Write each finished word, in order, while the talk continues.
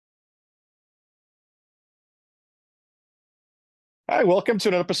Hi, welcome to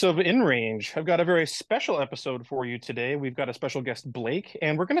an episode of InRange. I've got a very special episode for you today. We've got a special guest, Blake,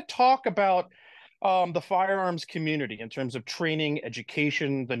 and we're going to talk about the firearms community in terms of training,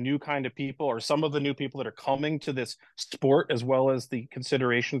 education, the new kind of people, or some of the new people that are coming to this sport, as well as the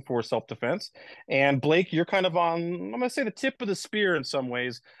consideration for self-defense. And Blake, you're kind of on, I'm going to say, the tip of the spear in some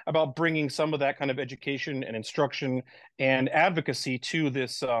ways about bringing some of that kind of education and instruction and advocacy to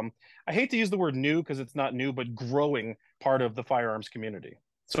this. I hate to use the word new because it's not new, but growing part of the firearms community.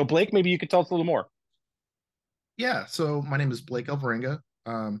 So, Blake, maybe you could tell us a little more. Yeah, so my name is Blake Alvarenga.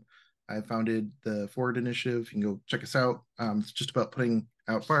 I founded the Forward Initiative. You can go check us out. It's just about putting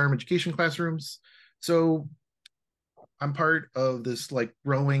out firearm education classrooms. So I'm part of this like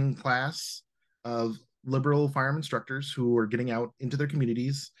growing class of liberal firearm instructors who are getting out into their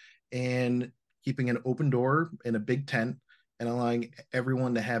communities and keeping an open door in a big tent and allowing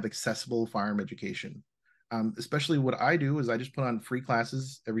everyone to have accessible firearm education. Especially what I do is I just put on free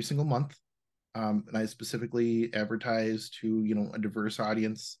classes every single month, and I specifically advertise to a diverse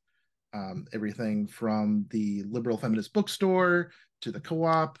audience, everything from the liberal feminist bookstore to the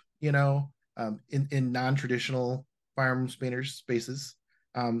co-op, in non-traditional firearms painters spaces,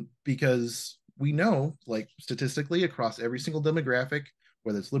 because we know, like statistically, across every single demographic,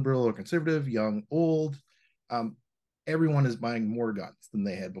 whether it's liberal or conservative, young, old, um, everyone is buying more guns than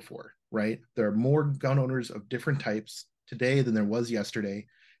they had before, right? There are more gun owners of different types today than there was yesterday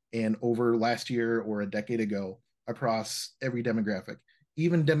and over last year or a decade ago across every demographic,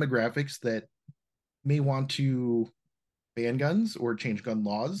 even demographics that may want to ban guns or change gun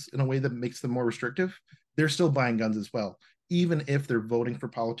laws in a way that makes them more restrictive. They're still buying guns as well, even if they're voting for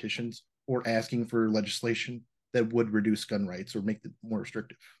politicians or asking for legislation that would reduce gun rights or make it more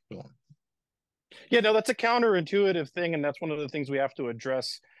restrictive. So, Yeah, no, that's a counterintuitive thing, and that's one of the things we have to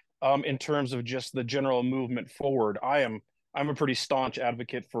address in terms of just the general movement forward. I'm a pretty staunch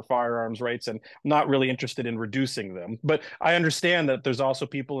advocate for firearms rights and not really interested in reducing them. But I understand that there's also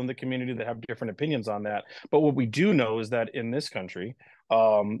people in the community that have different opinions on that. But what we do know is that in this country,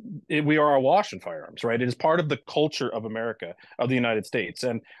 we are awash in firearms, right? It is part of the culture of America, of the United States.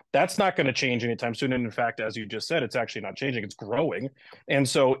 And that's not going to change anytime soon. And in fact, as you just said, it's actually not changing, it's growing. And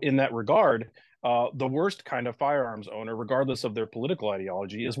so, in that regard, the worst kind of firearms owner, regardless of their political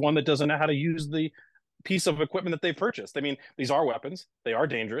ideology, is one that doesn't know how to use the piece of equipment that they purchased. I mean, these are weapons. They are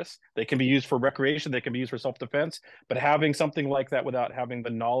dangerous. They can be used for recreation. They can be used for self-defense. But having something like that without having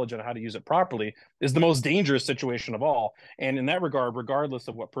the knowledge on how to use it properly is the most dangerous situation of all. And in that regard, regardless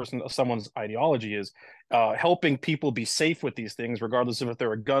of what someone's ideology is, helping people be safe with these things, regardless of if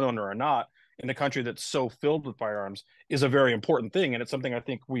they're a gun owner or not, in a country that's so filled with firearms, is a very important thing. And it's something I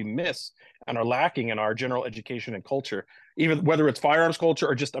think we miss and are lacking in our general education and culture, even whether it's firearms culture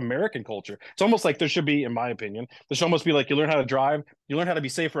or just American culture. It's almost like there should be, in my opinion, there should almost be like you learn how to drive, you learn how to be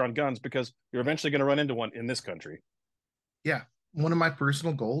safer on guns because you're eventually going to run into one in this country. yeah, one of my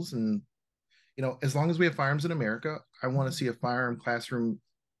personal goals, and as long as we have firearms in America, I want to see a firearm classroom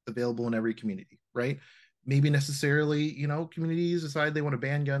available in every community, right? Maybe necessarily, communities decide they want to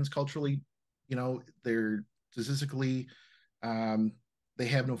ban guns culturally, they're statistically, um, they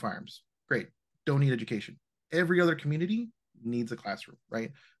have no firearms. Great. Don't need education. Every other community needs a classroom,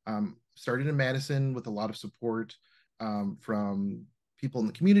 right? Started in Madison with a lot of support from people in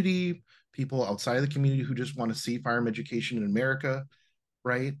the community, people outside of the community who just want to see firearm education in America,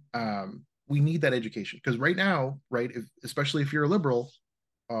 right? We need that education because right now, right, especially if you're a liberal,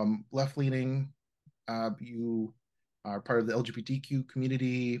 left leaning, you are part of the LGBTQ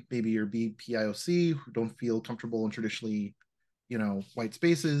community, maybe you're BPIOC who don't feel comfortable in traditionally, white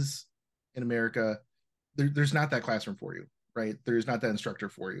spaces in America. There's not that classroom for you, right? There's not that instructor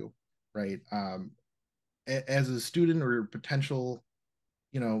for you, right? As a student or potential,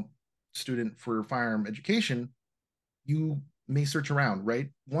 you know, student for firearm education, you may search around, right?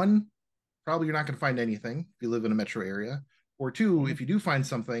 One, probably you're not going to find anything if you live in a metro area. Or two, if you do find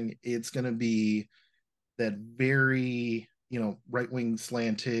something, it's going to be that very, right wing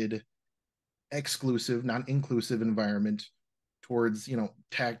slanted, exclusive, non inclusive environment towards,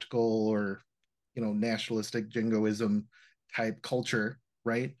 tactical or, nationalistic jingoism type culture,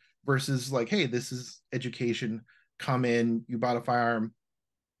 right? Versus like, hey, this is education. Come in, you bought a firearm,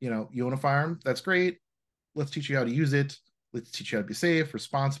 you own a firearm. That's great. Let's teach you how to use it. Let's teach you how to be safe,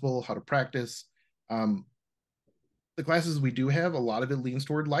 responsible, how to practice. Um, the classes we do have, a lot of it leans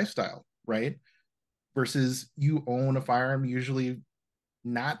toward lifestyle, right? Versus you own a firearm, usually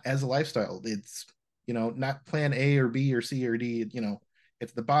not as a lifestyle. It's, not plan A or B or C or D,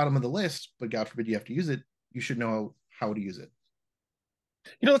 it's the bottom of the list, but God forbid you have to use it. You should know how to use it.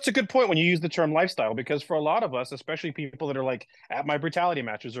 That's a good point when you use the term lifestyle, because for a lot of us, especially people that are like at my brutality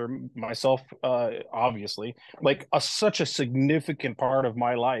matches or myself, obviously, like such a significant part of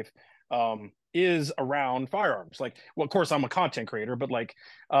my life is around firearms. Like, well, of course, I'm a content creator, but like,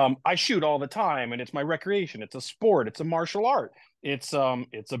 I shoot all the time, and it's my recreation. It's a sport. It's a martial art. It's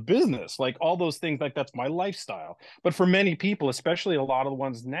a business. Like all those things, like that's my lifestyle. But for many people, especially a lot of the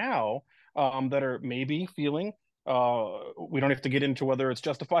ones now, that are maybe feeling we don't have to get into whether it's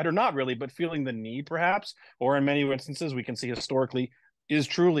justified or not really, but feeling the need perhaps, or in many instances we can see historically is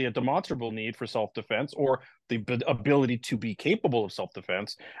truly a demonstrable need for self-defense or the ability to be capable of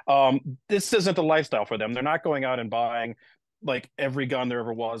self-defense. This isn't a lifestyle for them. They're not going out and buying like every gun there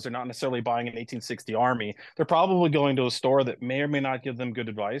ever was. They're not necessarily buying an 1860 Army. They're probably going to a store that may or may not give them good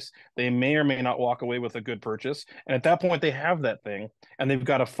advice. They may or may not walk away with a good purchase. And at that point, they have that thing, and they've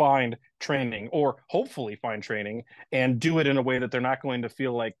got to find training, or hopefully find training, and do it in a way that they're not going to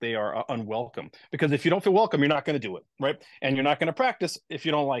feel like they are unwelcome. Because if you don't feel welcome, you're not going to do it, right? And you're not going to practice if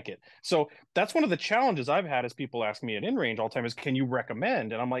you don't like it. So that's one of the challenges I've had as people ask me at InRange all the time is, can you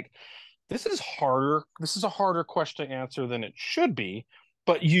recommend? And I'm like, this is harder. This is a harder question to answer than it should be.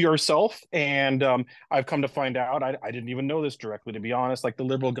 But you yourself, and I've come to find out, I didn't even know this directly, to be honest. Like the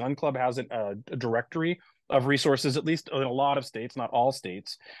Liberal Gun Club has a directory of resources, at least in a lot of states, not all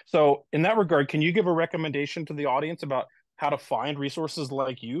states. So, in that regard, can you give a recommendation to the audience about how to find resources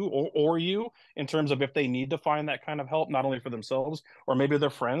like you, or you, in terms of if they need to find that kind of help, not only for themselves or maybe their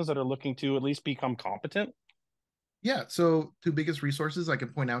friends that are looking to at least become competent? Yeah, so two biggest resources I can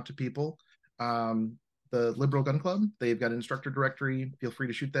point out to people. Um, the Liberal Gun Club, they've got an instructor directory. Feel free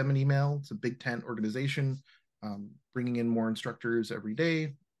to shoot them an email. It's a big tent organization, bringing in more instructors every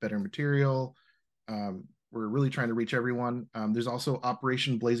day, better material. We're really trying to reach everyone. There's also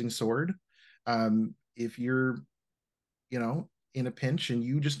Operation Blazing Sword. If you're, in a pinch and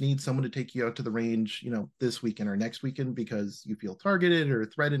you just need someone to take you out to the range, this weekend or next weekend because you feel targeted or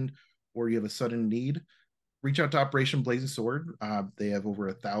threatened, or you have a sudden need, reach out to Operation Blazing Sword. They have over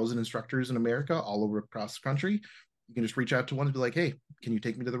 1,000 instructors in America, all over across the country. You can just reach out to one and be like, "Hey, can you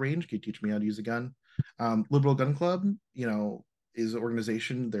take me to the range? Can you teach me how to use a gun?" Liberal Gun Club, is an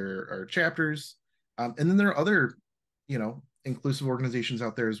organization. There are chapters, and then there are other, inclusive organizations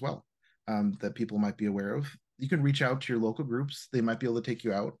out there as well, that people might be aware of. You can reach out to your local groups; they might be able to take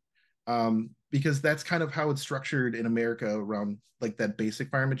you out. Because that's kind of how it's structured in America around like that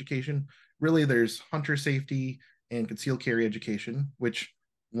basic firearm education. Really, there's hunter safety and concealed carry education, which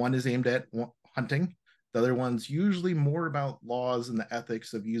one is aimed at hunting. The other one's usually more about laws and the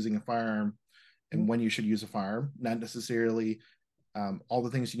ethics of using a firearm and when you should use a firearm, not necessarily all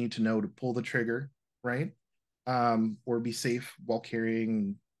the things you need to know to pull the trigger, right? Or be safe while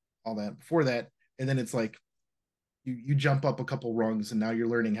carrying all that before that. And then it's like you jump up a couple rungs and now you're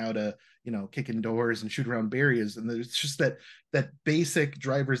learning how to kick in doors and shoot around barriers, and there's just that basic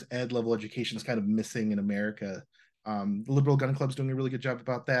driver's ed level education is kind of missing in America. The Liberal Gun Club's doing a really good job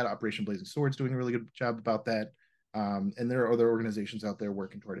about that. Operation Blazing Sword's doing a really good job about that. And there are other organizations out there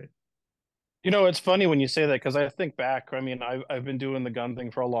working toward it. It's funny when you say that, because I think back. I mean, I've been doing the gun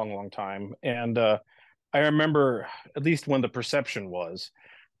thing for a long, long time, and I remember at least when the perception was,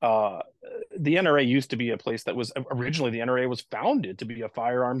 uh, the NRA used to be a place that was originally, the NRA was founded to be a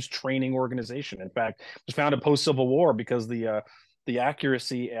firearms training organization. In fact, it was founded post Civil War because the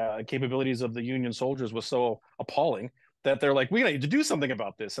accuracy capabilities of the Union soldiers was so appalling that they're like, we need to do something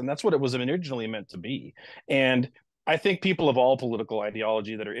about this, and that's what it was originally meant to be. And I think people of all political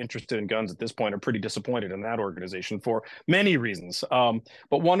ideology that are interested in guns at this point are pretty disappointed in that organization for many reasons. But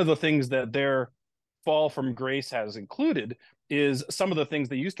one of the things that their fall from grace has included is some of the things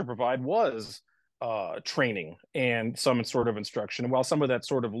they used to provide was training and some sort of instruction. And while some of that's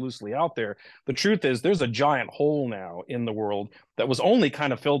sort of loosely out there, the truth is there's a giant hole now in the world that was only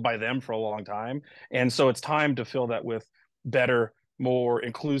kind of filled by them for a long time. And so it's time to fill that with better, more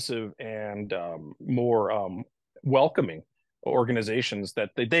inclusive, and more welcoming organizations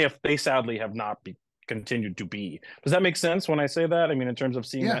that they sadly have not continued to be. Does that make sense when I say that? I mean, in terms of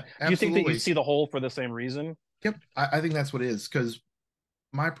seeing Yeah, that, do you think that you absolutely. see the whole for the same reason? Yep, I think that's what it is. Because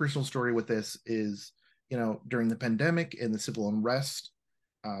my personal story with this is, during the pandemic and the civil unrest,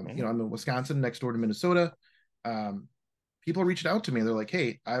 Mhm. I'm in Wisconsin, next door to Minnesota. Um, People reached out to me. They're like,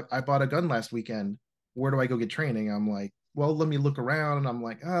 "Hey, I bought a gun last weekend. Where do I go get training?" I'm like, "Well, let me look around." And I'm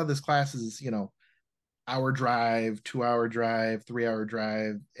like, "Oh, this class is, hour drive, 2 hour drive, 3 hour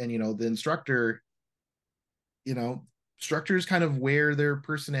drive." And, the you know, instructors kind of wear their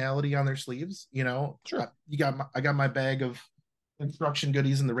personality on their sleeves. Sure. I got my bag of instruction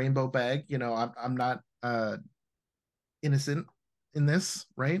goodies in the rainbow bag. I'm not innocent. in this,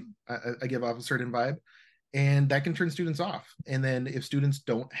 right? I give off a certain vibe, and that can turn students off. And then if students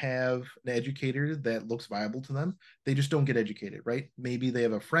don't have an educator that looks viable to them, they just don't get educated, right? Maybe they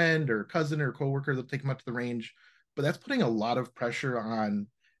have a friend or a cousin or a coworker that'll take them out to the range, but that's putting a lot of pressure on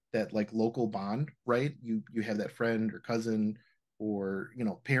that like local bond, right? You have that friend or cousin or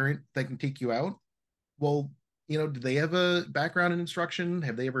parent that can take you out. Well, do they have a background in instruction?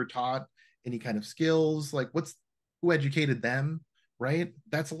 Have they ever taught any kind of skills? Like who educated them, right?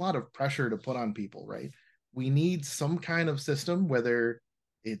 That's a lot of pressure to put on people, right? We need some kind of system, whether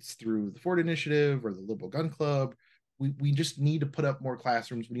it's through the Ford Initiative or the Liberal Gun Club. We just need to put up more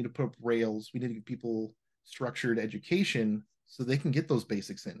classrooms. We need to put up rails. We need to give people structured education so they can get those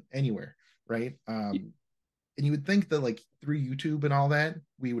basics in anywhere, right? And you would think that like through YouTube and all that,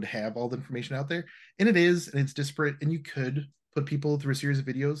 we would have all the information out there. And it is, and it's disparate, and you could put people through a series of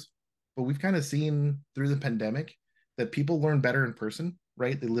videos. But we've kind of seen through the pandemic that people learn better in person,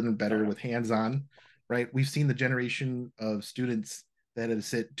 right? They learn better with hands-on, right? We've seen the generation of students that have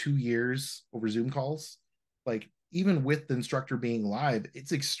sit 2 years over Zoom calls. Like even with the instructor being live,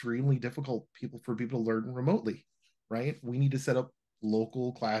 it's extremely difficult for people to learn remotely, right? We need to set up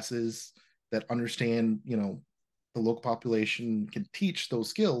local classes that understand, the local population can teach those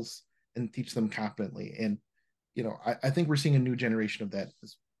skills and teach them competently. And, I think we're seeing a new generation of that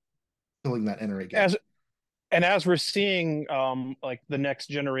is filling that NRA gap. As we're seeing, like the next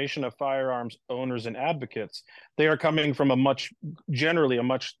generation of firearms owners and advocates, they are coming from generally a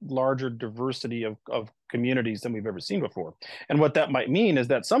much larger diversity of communities than we've ever seen before. And what that might mean is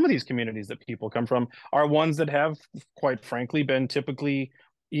that some of these communities that people come from are ones that have, quite frankly, been typically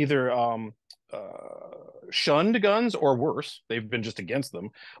either shunned guns or worse, they've been just against them.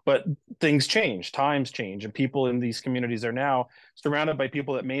 But things change, times change, and people in these communities are now surrounded by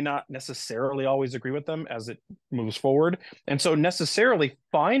people that may not necessarily always agree with them as it moves forward. And so necessarily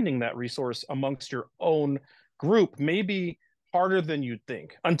finding that resource amongst your own group may be harder than you'd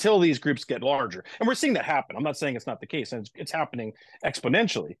think until these groups get larger. And we're seeing that happen. I'm not saying it's not the case, and it's happening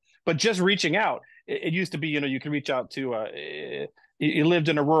exponentially. But just reaching out, it used to be, you can reach out to you lived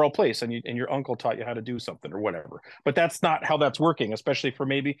in a rural place and your uncle taught you how to do something or whatever. But that's not how that's working, especially for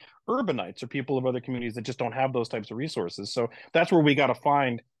maybe urbanites or people of other communities that just don't have those types of resources. So that's where we got to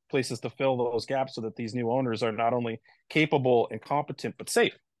find places to fill those gaps so that these new owners are not only capable and competent, but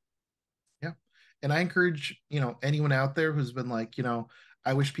safe. Yeah. And I encourage, anyone out there who's been like,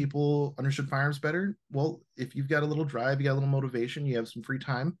 I wish people understood firearms better. Well, if you've got a little drive, you got a little motivation, you have some free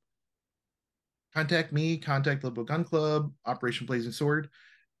time, contact me, contact Liberal Gun Club, Operation Blazing Sword,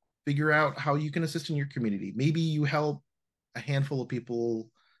 figure out how you can assist in your community. Maybe you help a handful of people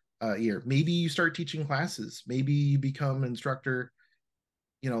a year. Maybe you start teaching classes. Maybe you become an instructor.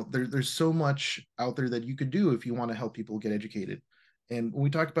 There's so much out there that you could do if you want to help people get educated. And when we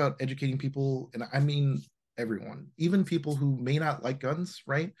talk about educating people, and I mean everyone, even people who may not like guns,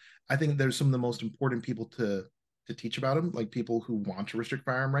 right? I think there's some of the most important people to teach about them, like people who want to restrict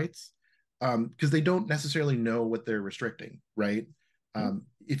firearm rights, because they don't necessarily know what they're restricting, right?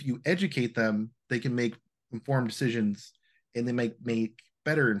 If you educate them, they can make informed decisions, and they make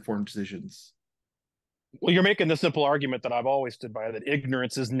better informed decisions. Well, you're making the simple argument that I've always stood by, that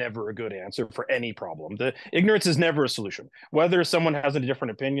ignorance is never a good answer for any problem. The ignorance is never a solution. Whether someone has a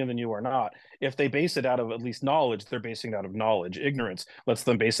different opinion than you or not, if they base it out of at least knowledge, they're basing it out of knowledge. Ignorance lets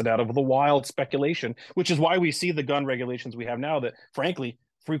them base it out of the wild speculation, which is why we see the gun regulations we have now that, frankly,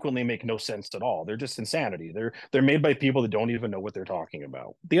 frequently make no sense at all. They're just insanity. They're made by people that don't even know what they're talking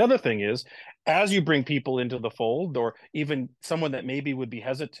about. The other thing is, as you bring people into the fold, or even someone that maybe would be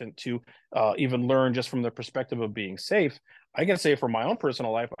hesitant to even learn just from the perspective of being safe, I can say from my own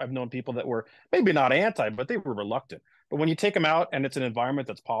personal life, I've known people that were maybe not anti, but they were reluctant. But when you take them out and it's an environment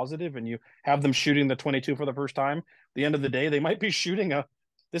that's positive and you have them shooting the 22 for the first time, at the end of the day, they might be shooting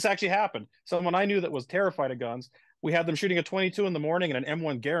this actually happened. Someone I knew that was terrified of guns, we had them shooting a 22 in the morning and an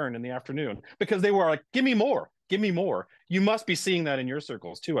M1 Garand in the afternoon because they were like, give me more, give me more. You must be seeing that in your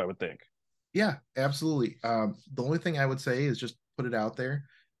circles too, I would think. Yeah, absolutely. The only thing I would say is just put it out there.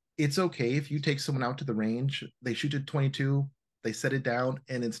 It's okay if you take someone out to the range, they shoot at 22, they set it down,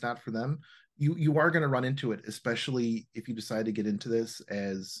 and it's not for them. You are going to run into it, especially if you decide to get into this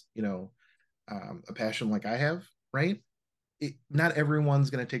as a passion like I have, right? Not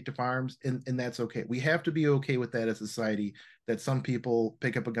everyone's going to take to firearms, and that's okay. We have to be okay with that as a society. That some people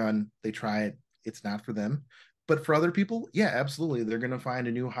pick up a gun, they try it, it's not for them. But for other people, yeah, absolutely, they're going to find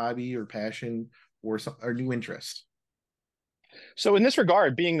a new hobby or passion or new interest. So in this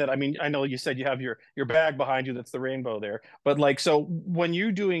regard, being that, I mean, I know you said you have your bag behind you, that's the rainbow there, but like, so when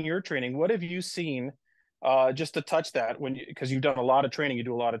you're doing your training, what have you seen just to touch that because you've done a lot of training, you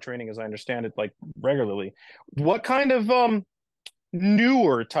do a lot of training, as I understand it, like regularly. What kind of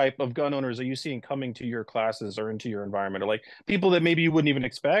newer type of gun owners are you seeing coming to your classes or into your environment, or like people that maybe you wouldn't even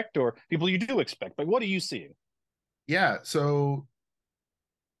expect, or people you do expect? Like, what are you seeing? Yeah, so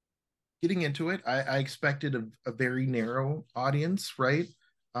getting into it, I expected a very narrow audience, right?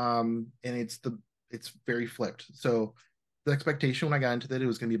 And it's very flipped. So the expectation when I got into that, it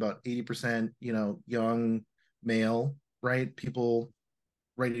was going to be about 80%, young male, right? People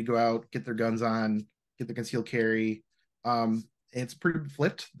ready to go out, get their guns on, get the concealed carry. It's pretty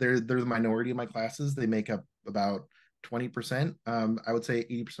flipped. They're the minority of my classes. They make up about 20%. I would say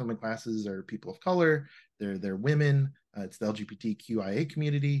 80% of my classes are people of color. They're women. It's the LGBTQIA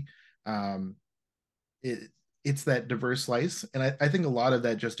community. Um, it it's that diverse slice, and I think a lot of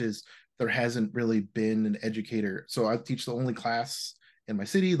that just is there hasn't really been an educator. So I teach the only class in my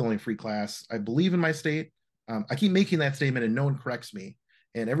city, the only free class I believe in my state. I keep making that statement, and no one corrects me.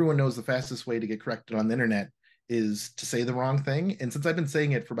 And everyone knows the fastest way to get corrected on the internet is to say the wrong thing. And since I've been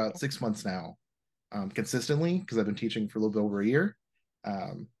saying it for about 6 months now, consistently, because I've been teaching for a little bit over a year,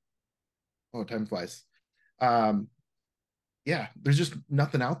 um, oh, time flies. Um, yeah, there's just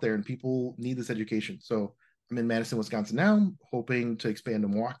nothing out there, and people need this education. So I'm in Madison, Wisconsin now, hoping to expand to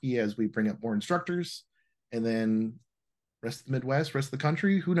Milwaukee as we bring up more instructors, and then rest of the Midwest, rest of the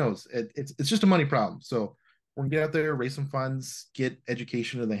country. Who knows? It's just a money problem. So we're gonna get out there, raise some funds, get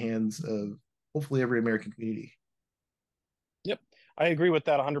education in the hands of hopefully every American community. Yep, I agree with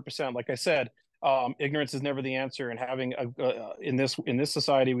that 100%. Like I said, ignorance is never the answer, and having in this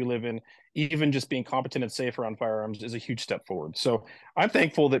society we live in, even just being competent and safe around firearms is a huge step forward. So I'm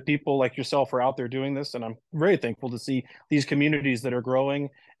thankful that people like yourself are out there doing this, and I'm very thankful to see these communities that are growing.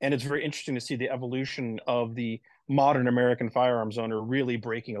 And it's very interesting to see the evolution of the modern American firearms owner really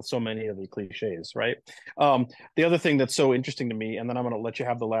breaking so many of the cliches, right? The other thing that's so interesting to me, and then I'm going to let you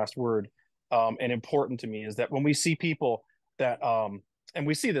have the last word, and important to me, is that when we see people that and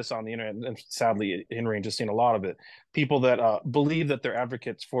we see this on the internet, and sadly InRange has seen a lot of it, people that believe that they're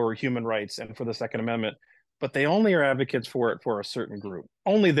advocates for human rights and for the Second Amendment, but they only are advocates for it for a certain group.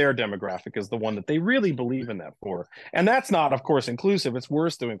 Only their demographic is the one that they really believe in that for. And that's not, of course, inclusive. It's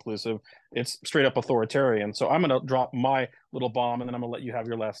worse than inclusive. It's straight up authoritarian. So I'm going to drop my little bomb, and then I'm going to let you have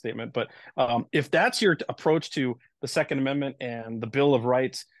your last statement. But if that's your approach to the Second Amendment and the Bill of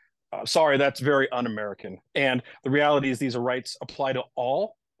Rights, sorry, that's very un-American. And the reality is these are rights apply to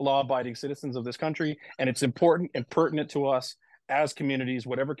all law-abiding citizens of this country, and it's important and pertinent to us as communities,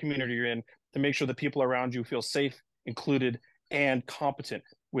 whatever community you're in, to make sure that people around you feel safe, included, and competent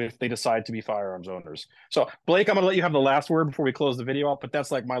if they decide to be firearms owners. So, Blake, I'm going to let you have the last word before we close the video out, but that's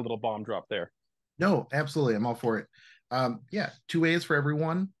like my little bomb drop there. No, absolutely, I'm all for it. Yeah, two ways for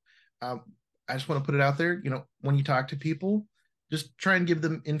everyone. Um, I just want to put it out there. When you talk to people, just try and give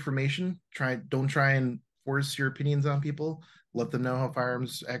them information. Don't try and force your opinions on people. Let them know how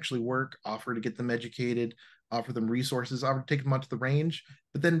firearms actually work. Offer to get them educated. Offer them resources. Offer to take them out to the range,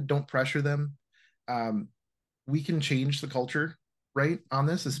 but then don't pressure them. Um, we can change the culture, right, on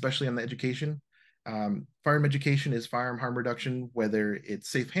this, especially on the education. Firearm education is firearm harm reduction, whether it's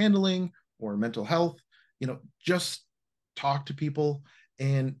safe handling or mental health. Just talk to people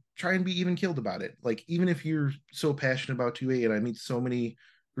and try and be even killed about it. Like, even if you're so passionate about 2A, and I meet so many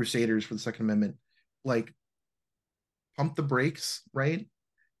crusaders for the Second Amendment, like, pump the brakes, right?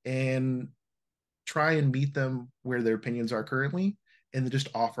 And try and meet them where their opinions are currently, and then just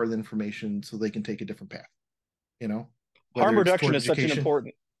offer the information so they can take a different path, you know, Harm whether it's reduction toward is such an education.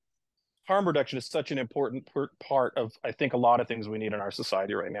 important harm reduction is such an important part of, I think, a lot of things we need in our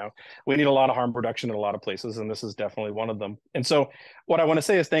society right now. We need a lot of harm reduction in a lot of places, and this is definitely one of them. And so what I want to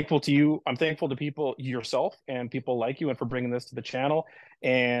say is thankful to you. I'm thankful to people, yourself, and people like you, and for bringing this to the channel.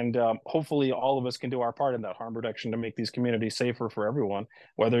 And hopefully all of us can do our part in that harm reduction to make these communities safer for everyone,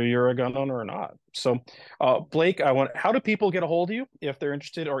 whether you're a gun owner or not. So Blake, how do people get a hold of you if they're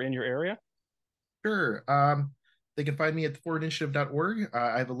interested or in your area? Sure. They can find me at theforwardinitiative.org.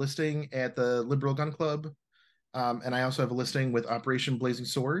 I have a listing at the Liberal Gun Club, and I also have a listing with Operation Blazing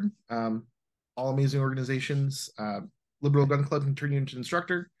Sword. All amazing organizations. Liberal Gun Club can turn you into an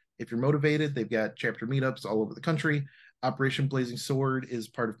instructor if you're motivated. They've got chapter meetups all over the country. Operation Blazing Sword is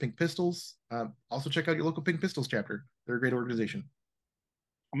part of Pink Pistols. Also, check out your local Pink Pistols chapter. They're a great organization.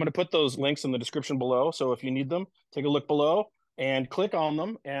 I'm going to put those links in the description below. So if you need them, take a look below and click on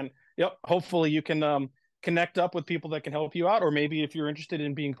them. And yep, hopefully you can connect up with people that can help you out. Or maybe if you're interested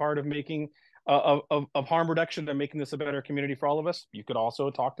in being part of making of harm reduction and making this a better community for all of us, you could also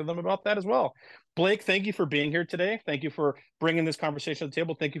talk to them about that as well. Blake, thank you for being here today. Thank you for bringing this conversation to the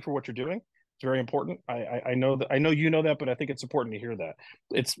table. Thank you for what you're doing. It's very important. I know that, I know you know that, but I think it's important to hear that.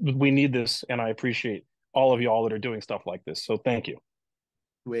 We need this, and I appreciate all of y'all that are doing stuff like this. So thank you.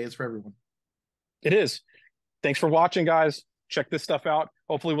 The way is for everyone. It is. Thanks for watching, guys. Check this stuff out.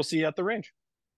 Hopefully, we'll see you at the range.